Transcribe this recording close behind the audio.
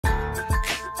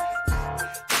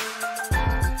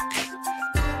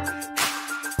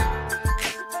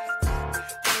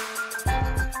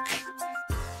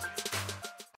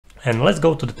And let's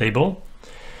go to the table.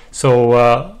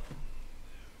 So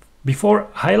before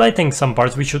highlighting some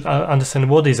parts, we should understand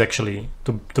what is actually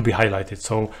to be highlighted.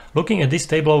 So looking at this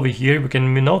table over here, we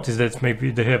can notice that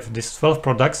maybe they have these 12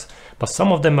 products, but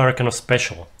some of them are kind of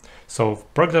special. So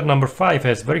product number 5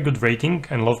 has very good rating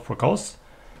and low cost,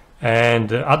 and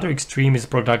the other extreme is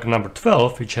product number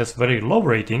 12, which has very low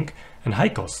rating and high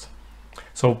cost.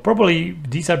 So probably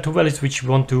these are two values which we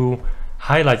want to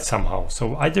highlight somehow.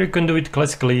 So either you can do it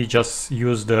classically, just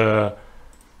use the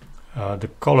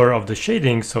color of the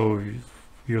shading, so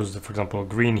use for example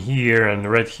green here and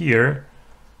red here,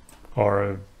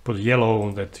 or put yellow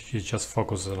that you just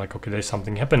focus like, okay, there's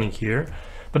something happening here.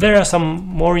 But there are some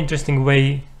more interesting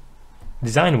way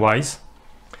design wise.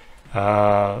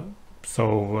 What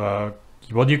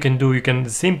you can do, you can the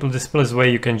simplest way,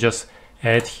 you can just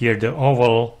add here the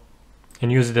oval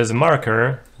and use it as a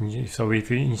marker. So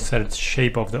if you insert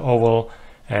shape of the oval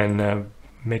and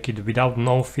make it without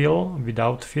fill,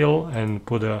 and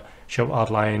put a show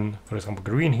outline, for example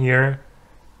green here,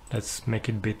 let's make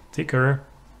it a bit thicker.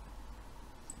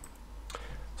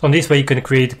 So in this way you can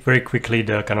create very quickly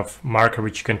the kind of marker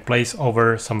which you can place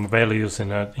over some values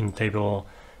in table,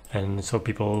 and so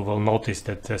people will notice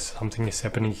that there's something is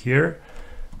happening here.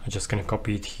 I'm just gonna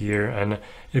copy it here. And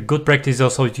a good practice is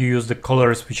also to use the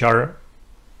colors which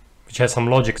has some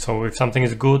logic. So if something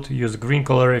is good, use the green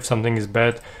color. If something is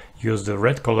bad, use the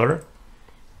red color,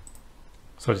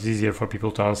 so it's easier for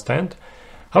people to understand.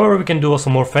 However, we can do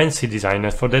also more fancy design,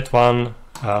 and for that one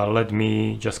let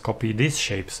me just copy these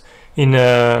shapes. In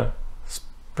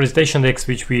presentation decks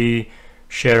which we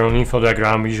share on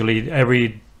infoDiagram, usually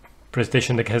every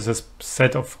presentation deck has a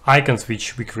set of icons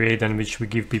which we create and which we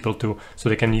give people to, so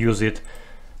they can use it.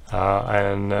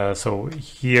 So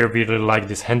here we really like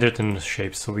this handwritten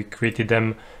shapes, so we created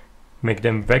them, make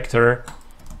them vector,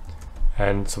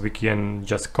 and so we can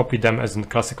just copy them as a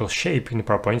classical shape in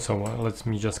PowerPoint. So let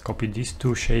me just copy these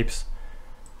two shapes.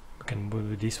 We can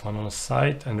move this one on the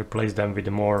side and replace them with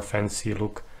a more fancy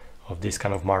look of this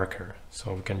kind of marker.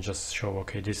 So we can just show,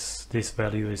 okay, this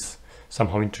value is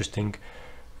somehow interesting.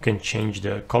 You can change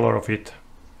the color of it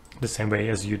the same way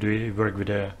as you do work with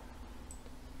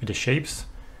the shapes.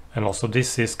 And also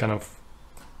this is kind of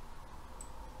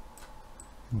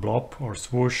blob or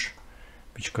swoosh,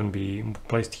 which can be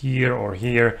placed here or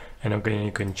here, and again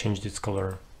you can change this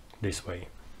color this way.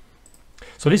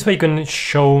 So this way you can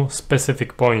show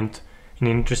specific point in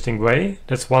an interesting way.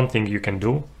 That's one thing you can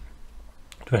do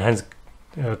to enhance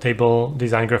table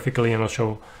design graphically and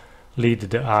also lead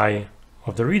the eye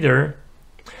of the reader.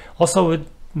 Also,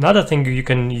 another thing you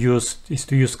can use is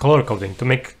to use color coding to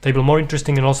make table more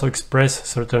interesting and also express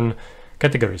certain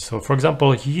categories. So for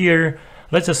example here,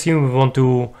 let's assume we want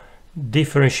to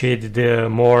differentiate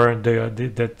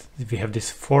that we have these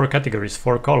 4 categories,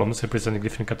 4 columns representing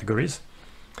different categories.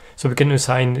 So we can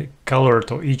assign color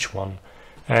to each one.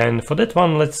 And for that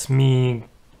one, let me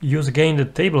use again the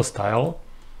table style,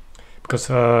 because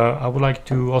I would like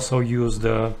to also use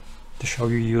to show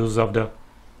you use of the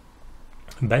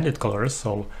banded colors.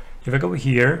 So if I go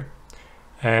here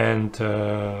and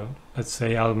let's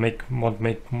say I'll want to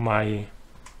make my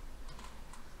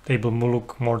table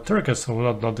look more turquoise,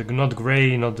 so not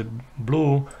gray, not the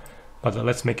blue, but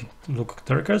let's make it look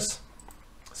turquoise.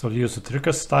 So use the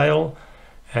turquoise style,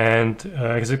 and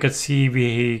as you can see,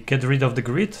 we get rid of the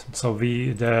grid. So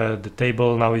the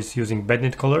table now is using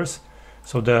banded colors,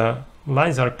 so the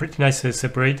lines are pretty nicely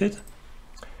separated.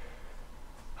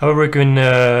 However, we can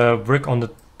work on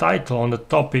the title, on the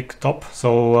top.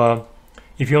 So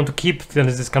if you want to keep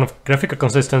this kind of graphical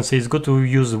consistency, it's good to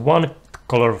use one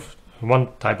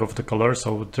type of the color,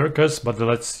 so turquoise, but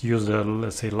let's use the,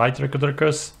 let's say, lighter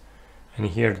turquoise, and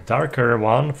here darker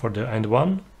one for the end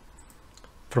one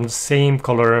from the same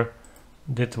color.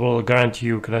 That will guarantee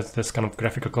you this kind of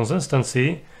graphical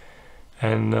consistency.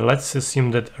 And let's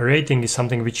assume that rating is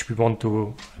something which we want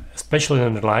to especially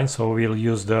underline, so we'll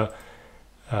use the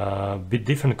bit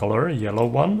different color, yellow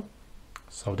one.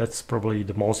 So that's probably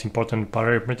the most important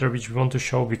parameter which we want to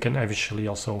show. We can eventually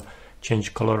also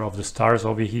change color of the stars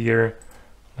over here,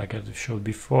 like I showed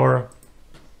before.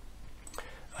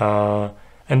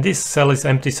 And this cell is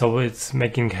empty, so it's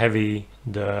making heavy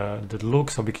the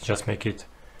look, so we can just make it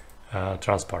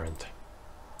transparent.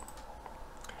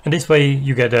 And this way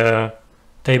you get a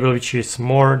table which is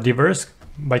more diverse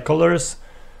by colors.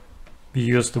 We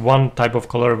used one type of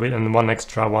color and one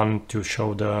extra one to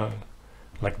show the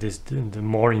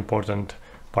more important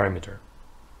parameter.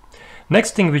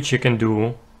 Next thing which you can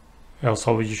do,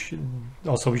 we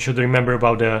should remember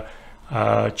about the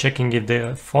checking if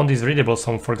the font is readable.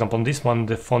 So for example, on this one,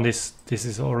 the font this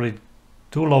is already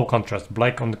too low contrast,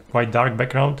 black on the quite dark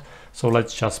background. So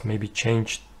let's just maybe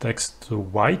change text to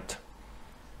white.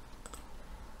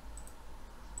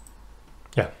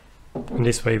 Yeah, in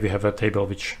this way we have a table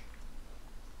which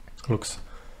looks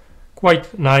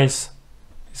quite nice.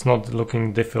 It's not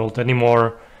looking difficult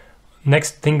anymore.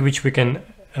 Next thing which we can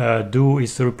do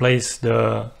is to replace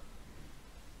the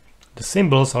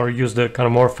symbols, or use the kind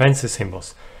of more fancy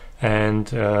symbols. And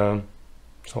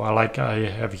so I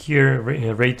have here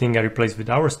rating, I replace with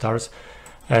hour stars.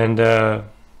 And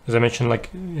as I mentioned, like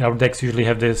our decks usually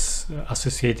have this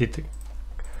associated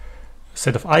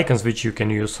set of icons which you can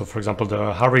use. So for example,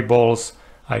 the Harry balls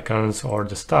icons or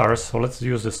the stars. So let's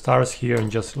use the stars here,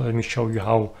 and just let me show you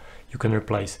how you can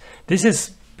replace. This is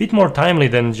a bit more timely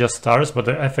than just stars, but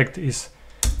the effect is,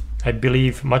 I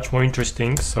believe, much more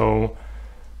interesting. So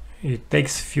it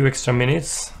takes a few extra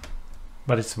minutes,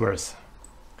 but it's worth,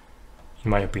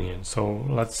 in my opinion. So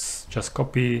let's just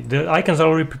copy. The icons are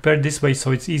already prepared this way,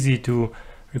 so it's easy to,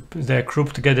 they're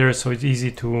grouped together, so it's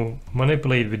easy to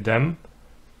manipulate with them.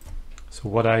 So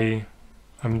what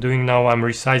I'm doing now, I'm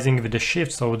resizing with the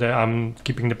shift, so that I'm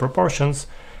keeping the proportions.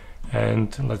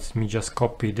 And let me just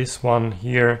copy this one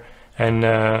here. And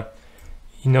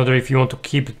in order, if you want to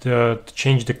keep to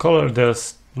change the color, the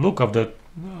look of the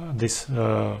these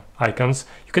icons,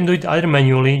 you can do it either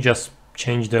manually, just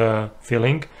change the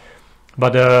filling,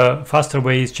 but the faster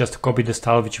way is just to copy the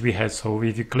style which we had. So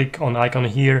if you click on icon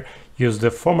here, use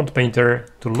the format painter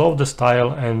to load the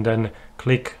style, and then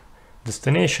click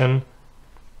destination,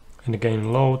 and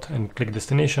again load and click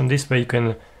destination. This way you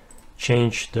can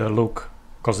change the look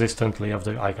consistently of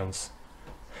the icons.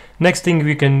 Next thing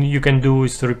you can do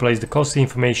is to replace the cost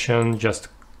information. Just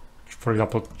for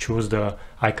example, choose the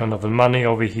icon of the money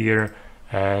over here,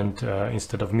 and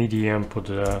instead of medium, put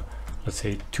let's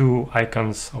say 2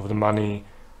 icons of the money.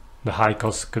 The high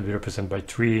cost could be represented by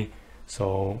 3.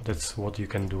 So that's what you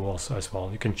can do also as well.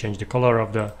 You can change the color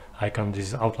of the icon. This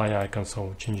is outline icon,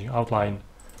 so changing outline,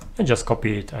 and just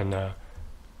copy it and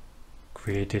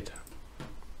create it.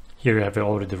 Here you have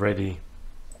already ready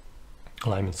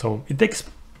alignment. So it takes a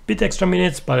bit extra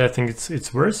minutes, but I think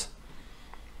it's worth.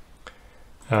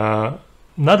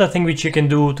 Another thing which you can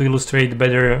do to illustrate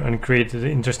better and create the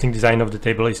interesting design of the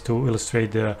table is to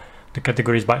illustrate the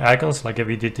categories by icons, like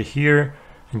we did here.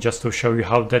 And just to show you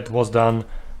how that was done,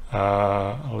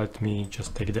 let me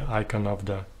just take the icon of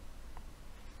the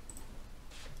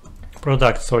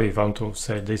product. So if I want to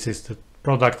say this is the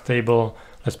product table,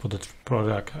 let's put the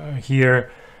product here.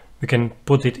 We can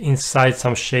put it inside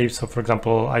some shapes. So for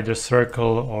example, either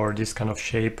circle or this kind of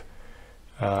shape.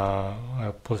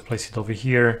 I'll place it over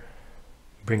here,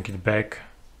 bring it back,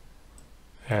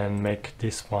 and make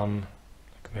this one,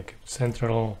 make it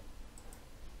central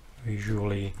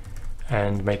visually,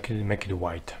 and make it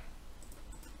white.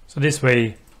 So this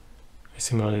way, I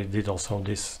similarly did also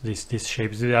these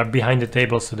shapes. They are behind the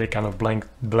table, so they kind of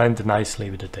blend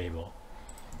nicely with the table.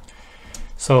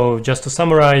 So just to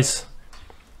summarize,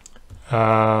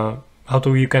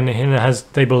 you can enhance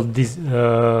table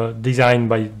design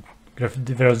by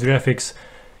various graphics.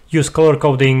 Use color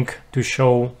coding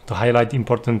to highlight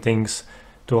important things,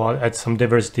 to add some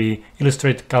diversity,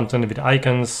 illustrate content with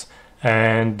icons,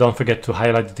 and don't forget to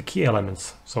highlight the key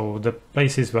elements, so the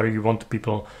places where you want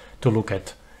people to look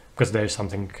at, because there is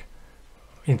something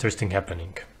interesting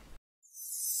happening.